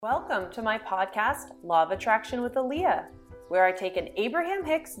Welcome to my podcast, Law of Attraction with Aaliyah, where I take an Abraham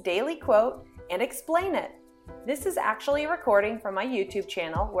Hicks daily quote and explain it. This is actually a recording from my YouTube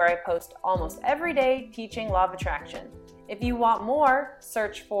channel where I post almost every day teaching Law of Attraction. If you want more,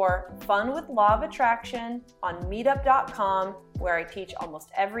 search for Fun with Law of Attraction on meetup.com, where I teach almost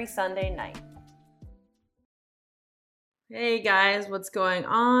every Sunday night. Hey guys, what's going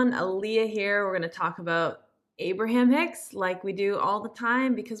on? Aaliyah here. We're going to talk about Abraham Hicks like we do all the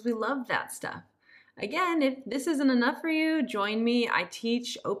time because we love that stuff. Again, if this isn't enough for you, join me. I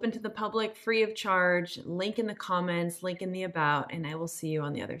teach open to the public, free of charge. Link in the comments, link in the about, and I will see you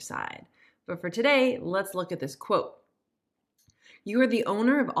on the other side. But for today, let's look at this quote. You are the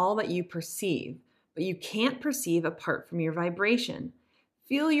owner of all that you perceive, but you can't perceive apart from your vibration.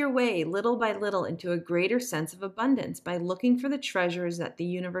 Feel your way little by little into a greater sense of abundance by looking for the treasures that the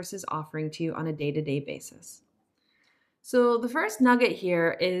universe is offering to you on a day-to-day basis. So the first nugget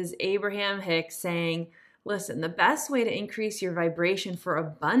here is Abraham Hicks saying, listen, the best way to increase your vibration for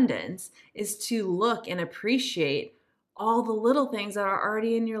abundance is to look and appreciate all the little things that are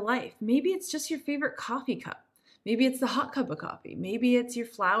already in your life. Maybe it's just your favorite coffee cup. Maybe it's the hot cup of coffee. Maybe it's your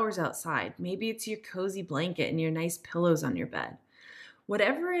flowers outside. Maybe it's your cozy blanket and your nice pillows on your bed.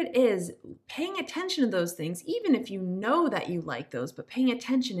 Whatever it is, paying attention to those things, even if you know that you like those, but paying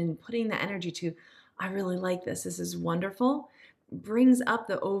attention and putting the energy to, I really like this. This is wonderful, brings up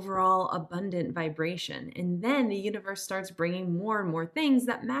the overall abundant vibration. And then the universe starts bringing more and more things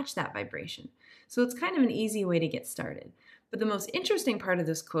that match that vibration. So it's kind of an easy way to get started. But the most interesting part of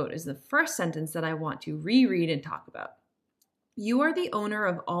this quote is the first sentence that I want to reread and talk about. You are the owner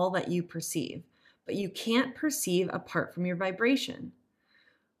of all that you perceive, but you can't perceive apart from your vibration.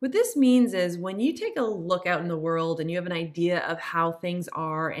 What this means is when you take a look out in the world and you have an idea of how things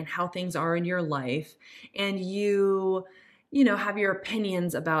are and how things are in your life, and you have your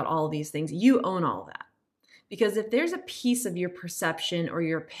opinions about all these things, you own all that. Because if there's a piece of your perception or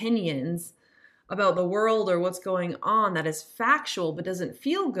your opinions about the world or what's going on that is factual but doesn't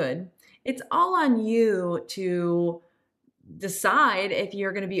feel good, it's all on you to decide if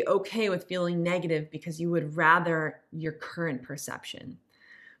you're going to be okay with feeling negative because you would rather your current perception.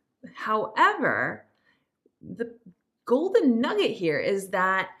 However, the golden nugget here is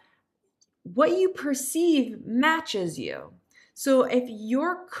that what you perceive matches you. So if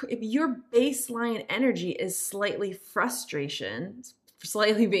your baseline energy is slightly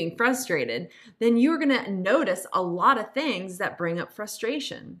being frustrated, then you're going to notice a lot of things that bring up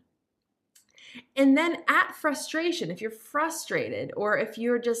frustration. And then at frustration, if you're frustrated or if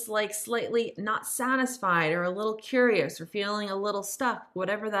you're just like slightly not satisfied or a little curious or feeling a little stuck,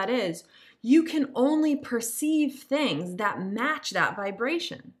 whatever that is, you can only perceive things that match that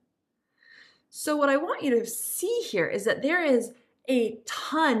vibration. So what I want you to see here is that there is a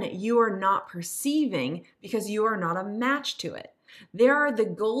ton you are not perceiving because you are not a match to it. There are the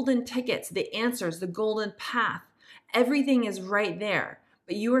golden tickets, the answers, the golden path. Everything is right there.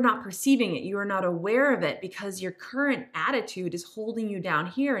 But you are not perceiving it. You are not aware of it because your current attitude is holding you down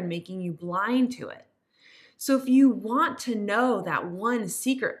here and making you blind to it. So if you want to know that one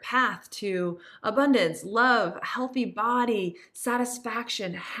secret path to abundance, love, a healthy body,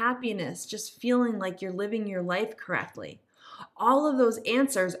 satisfaction, happiness, just feeling like you're living your life correctly, all of those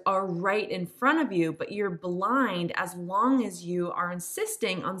answers are right in front of you, but you're blind as long as you are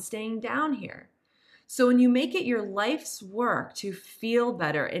insisting on staying down here. So when you make it your life's work to feel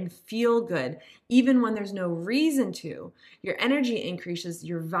better and feel good, even when there's no reason to, your energy increases,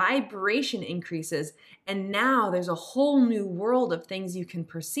 your vibration increases, and now there's a whole new world of things you can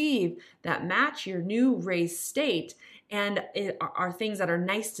perceive that match your new raised state and are things that are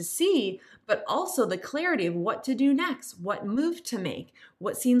nice to see, but also the clarity of what to do next, what move to make,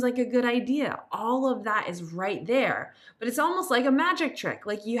 what seems like a good idea. All of that is right there. But it's almost like a magic trick.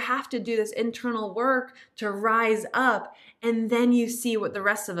 Like you have to do this internal work to rise up, and then you see what the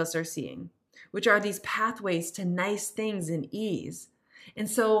rest of us are seeing, which are these pathways to nice things and ease. And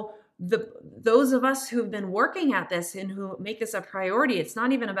so those of us who've been working at this and who make this a priority, it's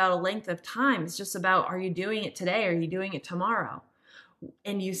not even about a length of time. It's just about, are you doing it today? Are you doing it tomorrow?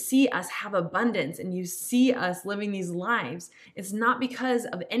 And you see us have abundance and you see us living these lives. It's not because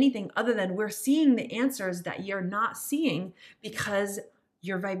of anything other than we're seeing the answers that you're not seeing because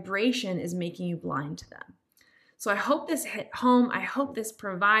your vibration is making you blind to them. So I hope this hit home. I hope this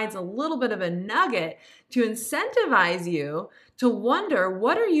provides a little bit of a nugget to incentivize you to wonder,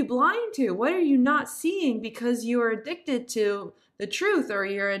 what are you blind to? What are you not seeing because you are addicted to the truth, or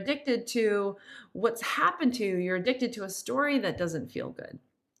you're addicted to what's happened to you. You're addicted to a story that doesn't feel good.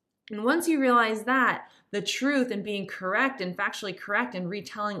 And once you realize that, the truth and being correct and factually correct and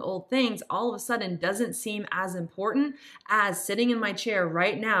retelling old things all of a sudden doesn't seem as important as sitting in my chair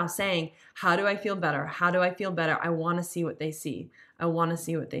right now saying, how do I feel better? How do I feel better? I want to see what they see. I want to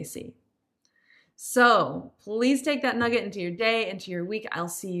see what they see. So please take that nugget into your day, into your week. I'll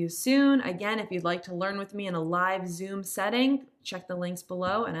see you soon. Again, if you'd like to learn with me in a live Zoom setting, check the links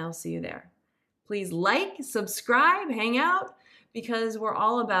below and I'll see you there. Please like, subscribe, hang out, because we're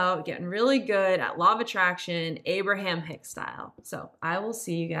all about getting really good at law of attraction, Abraham Hicks style. So I will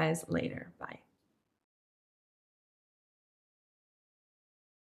see you guys later. Bye.